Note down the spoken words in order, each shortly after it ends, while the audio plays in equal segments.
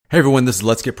Hey everyone, this is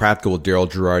Let's Get Practical with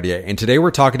Daryl Girardia, and today we're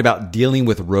talking about dealing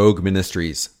with rogue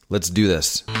ministries. Let's do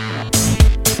this.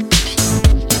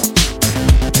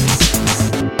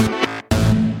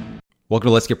 Welcome to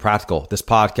Let's Get Practical. This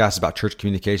podcast is about church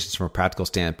communications from a practical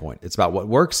standpoint. It's about what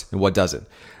works and what doesn't.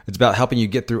 It's about helping you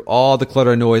get through all the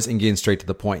clutter and noise and getting straight to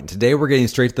the point. And today we're getting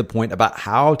straight to the point about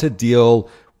how to deal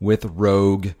with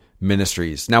rogue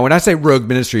ministries. Now, when I say rogue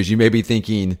ministries, you may be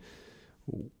thinking,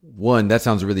 one, that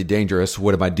sounds really dangerous.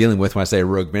 What am I dealing with when I say a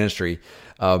rogue ministry?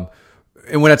 And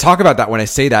when I talk about that, when I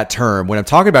say that term, what I'm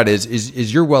talking about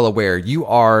is you're well aware, you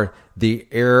are the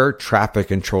air traffic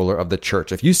controller of the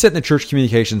church. If you sit in the church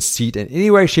communications seat in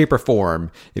any way, shape, or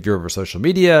form, if you're over social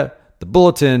media, the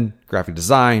bulletin, graphic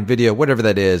design, video, whatever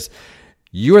that is,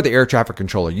 you are the air traffic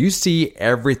controller. You see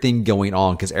everything going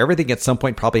on because everything at some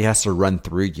point probably has to run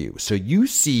through you. So you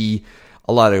see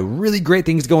a lot of really great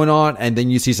things going on, and then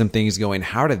you see some things going,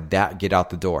 how did that get out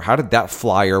the door? How did that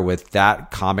flyer with that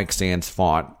Comic Sans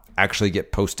font actually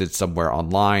get posted somewhere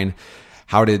online?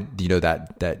 How did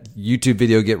that YouTube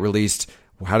video get released?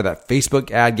 How did that Facebook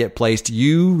ad get placed?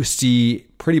 You see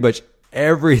pretty much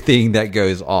everything that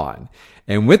goes on.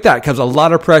 And with that comes a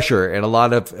lot of pressure and a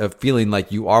lot of feeling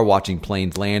like you are watching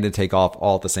planes land and take off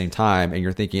all at the same time. And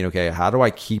you're thinking, okay, how do I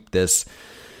keep this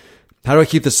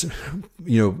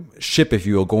ship, if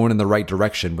you will, going in the right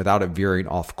direction without it veering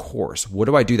off course? What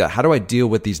do I do that? How do I deal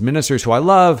with these ministers who I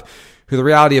love, who the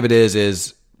reality of it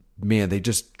is, man, they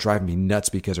just drive me nuts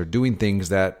because they're doing things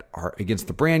that are against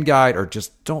the brand guide or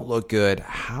just don't look good?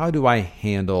 How do I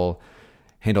handle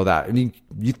that? I mean,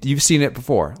 you've seen it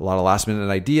before. A lot of last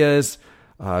minute ideas,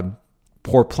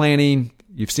 poor planning.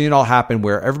 You've seen it all happen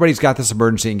where everybody's got this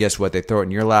emergency, and guess what? They throw it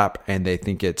in your lap and they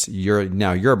think it's your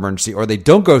emergency, or they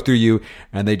don't go through you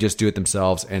and they just do it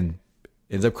themselves and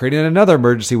ends up creating another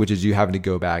emergency, which is you having to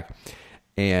go back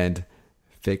and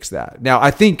fix that. Now,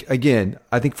 I think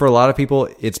for a lot of people,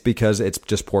 it's because it's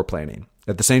just poor planning.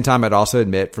 At the same time, I'd also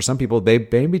admit for some people, they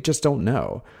maybe just don't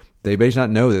know. They may not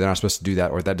know that they're not supposed to do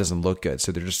that, or that doesn't look good.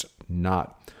 So they're just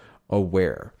not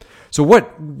aware. So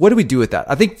what do we do with that?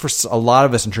 I think for a lot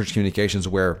of us in church communications,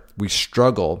 where we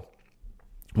struggle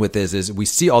with this is we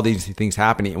see all these things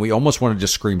happening and we almost want to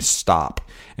just scream stop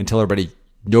and tell everybody,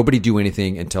 nobody do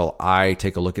anything until I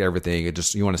take a look at everything.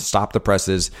 You want to stop the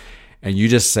presses, and you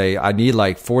just say, I need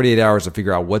like 48 hours to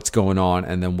figure out what's going on,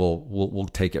 and then we'll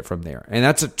take it from there. And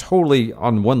that's a totally,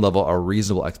 on one level, a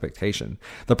reasonable expectation.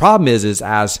 The problem is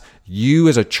as you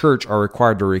as a church are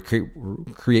required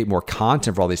to create more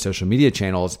content for all these social media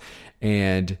channels,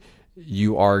 and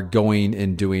you are going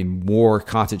and doing more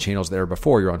content channels there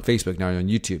before. You're on Facebook, now you're on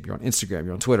YouTube, you're on Instagram,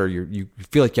 you're on Twitter, you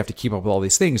feel like you have to keep up with all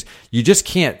these things. You just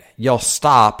can't yell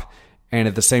stop and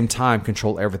at the same time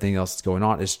control everything else that's going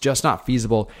on. It's just not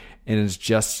feasible, and it's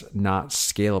just not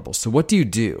scalable. So what do you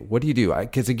do?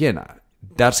 Because again,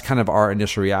 that's kind of our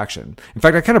initial reaction. In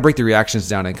fact, I kind of break the reactions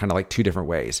down in kind of like two different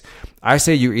ways. I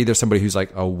say you're either somebody who's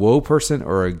like a whoa person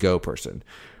or a go person.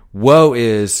 Whoa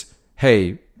is,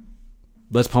 hey,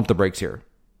 let's pump the brakes here.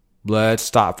 Let's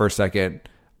stop for a second.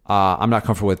 I'm not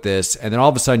comfortable with this. And then all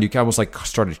of a sudden you can almost like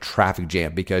start a traffic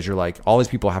jam because you're like, all these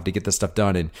people have to get this stuff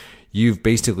done. And you've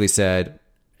basically said,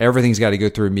 everything's got to go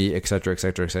through me, et cetera, et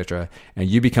cetera, et cetera. And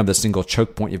you become the single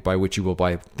choke point by which you will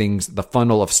buy things, the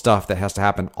funnel of stuff that has to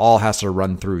happen, all has to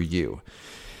run through you.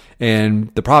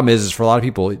 And the problem is for a lot of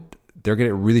people, they're going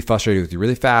to get really frustrated with you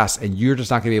really fast, and you're just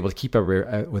not going to be able to keep up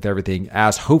with everything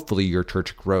as hopefully your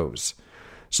church grows.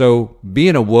 So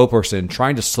being a whoa person,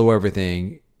 trying to slow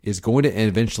everything, is going to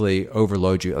eventually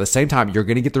overload you. At the same time, you're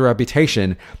going to get the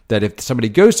reputation that if somebody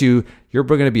goes to you, you're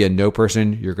going to be a no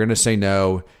person. You're going to say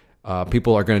no.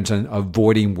 People are going to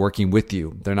avoiding working with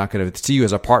you. They're not going to see you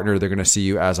as a partner. They're going to see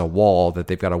you as a wall that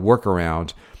they've got to work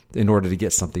around in order to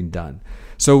get something done.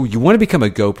 So you want to become a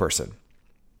go person.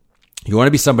 You want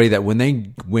to be somebody that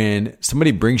when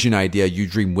somebody brings you an idea, you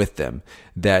dream with them,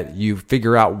 that you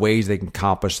figure out ways they can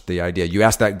accomplish the idea. You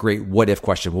ask that great what if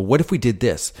question. Well, what if we did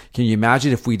this? Can you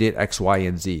imagine if we did X, Y,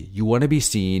 and Z? You want to be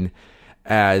seen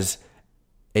as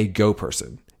a go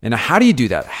person. And how do you do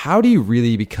that? How do you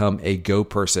really become a go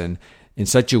person in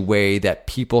such a way that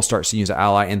people start seeing you as an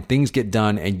ally and things get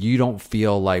done and you don't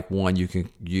feel like, one,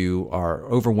 you are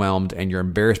overwhelmed and you're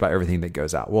embarrassed by everything that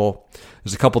goes out? Well,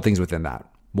 there's a couple things within that.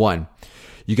 One,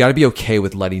 you got to be okay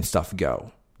with letting stuff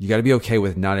go. You got to be okay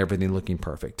with not everything looking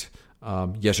perfect.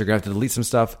 Yes, you're going to have to delete some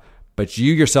stuff, but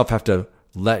you yourself have to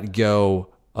let go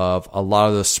of a lot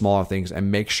of those smaller things and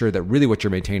make sure that really what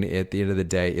you're maintaining at the end of the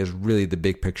day is really the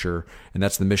big picture, and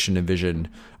that's the mission and vision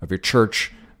of your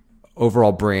church,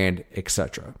 overall brand,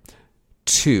 etc.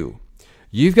 Two,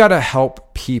 you've got to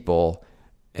help people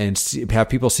and have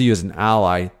people see you as an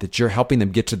ally, that you're helping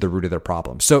them get to the root of their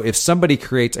problem. So if somebody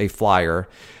creates a flyer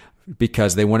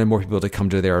because they wanted more people to come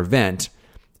to their event,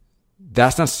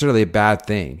 that's not necessarily a bad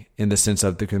thing in the sense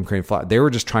of them creating flyer. They were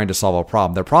just trying to solve a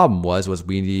problem. Their problem was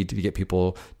we need to get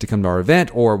people to come to our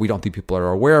event, or we don't think people are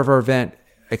aware of our event,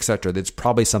 etc. That's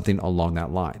probably something along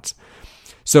that lines.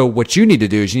 So what you need to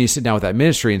do is you need to sit down with that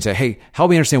ministry and say, hey, help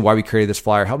me understand why we created this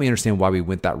flyer. Help me understand why we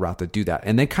went that route to do that.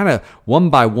 And then kind of one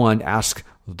by one ask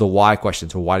the why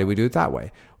questions. So why did we do it that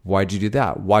way? Why did you do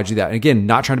that? Why did you do that? And again,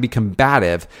 not trying to be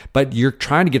combative, but you're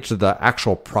trying to get to the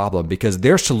actual problem, because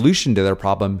their solution to their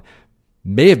problem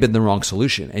may have been the wrong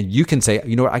solution. And you can say,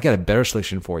 you know what, I got a better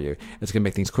solution for you. It's going to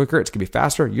make things quicker. It's going to be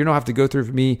faster. You don't have to go through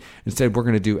me. Instead, we're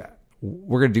going to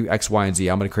do X, Y, and Z.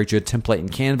 I'm going to create you a template in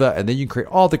Canva, and then you can create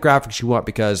all the graphics you want,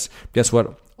 because guess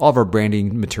what? All of our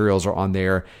branding materials are on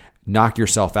there. Knock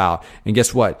yourself out. And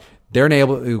guess what? They're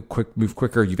able to move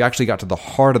quicker. You've actually got to the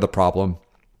heart of the problem.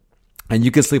 And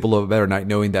you can sleep a little bit better at night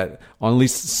knowing that on at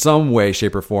least some way,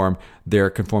 shape, or form, they're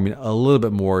conforming a little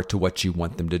bit more to what you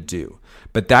want them to do.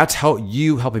 But that's how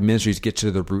you helping ministries get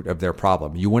to the root of their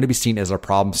problem. You want to be seen as a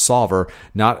problem solver,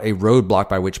 not a roadblock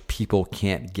by which people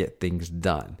can't get things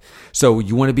done. So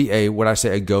you want to be a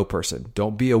go person.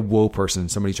 Don't be a whoa person.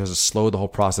 Somebody tries to slow the whole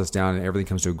process down and everything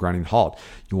comes to a grinding halt.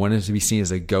 You want it to be seen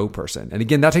as a go person. And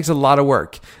again, that takes a lot of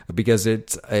work, because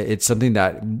it's something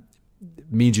that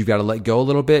means you've got to let go a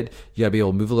little bit. You got to be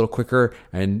able to move a little quicker.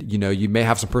 And, you may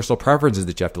have some personal preferences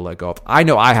that you have to let go of. I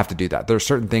know I have to do that. There are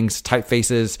certain things,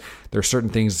 typefaces, there are certain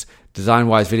things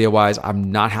design-wise, video-wise,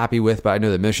 I'm not happy with, but I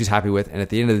know the ministry's happy with. And at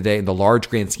the end of the day, in the large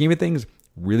grand scheme of things,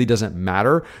 really doesn't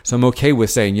matter. So I'm okay with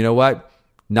saying, you know what?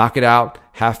 Knock it out,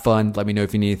 have fun, let me know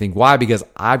if you need anything. Why? Because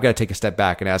I've got to take a step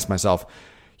back and ask myself,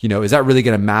 is that really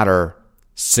going to matter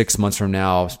 6 months from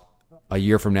now, a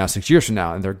year from now, 6 years from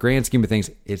now? In the grand scheme of things,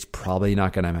 it's probably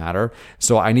not going to matter.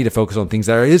 So I need to focus on things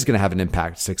that is going to have an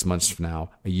impact 6 months from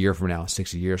now, a year from now,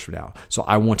 6 years from now. So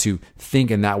I want to think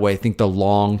in that way, think the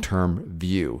long-term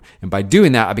view. And by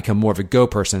doing that, I become more of a go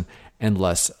person and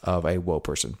less of a whoa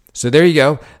person. So there you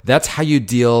go. That's how you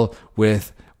deal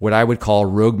with what I would call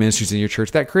rogue ministries in your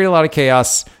church that create a lot of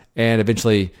chaos and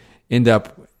eventually end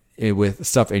up with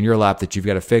stuff in your lap that you've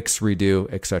got to fix,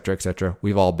 redo, et cetera, et cetera.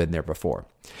 We've all been there before.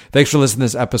 Thanks for listening to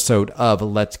this episode of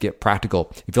Let's Get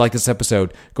Practical. If you like this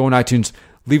episode, go on iTunes,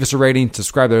 leave us a rating,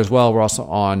 subscribe there as well. We're also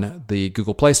on the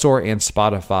Google Play Store and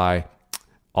Spotify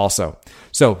also.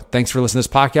 So thanks for listening to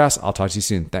this podcast. I'll talk to you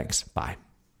soon. Thanks. Bye.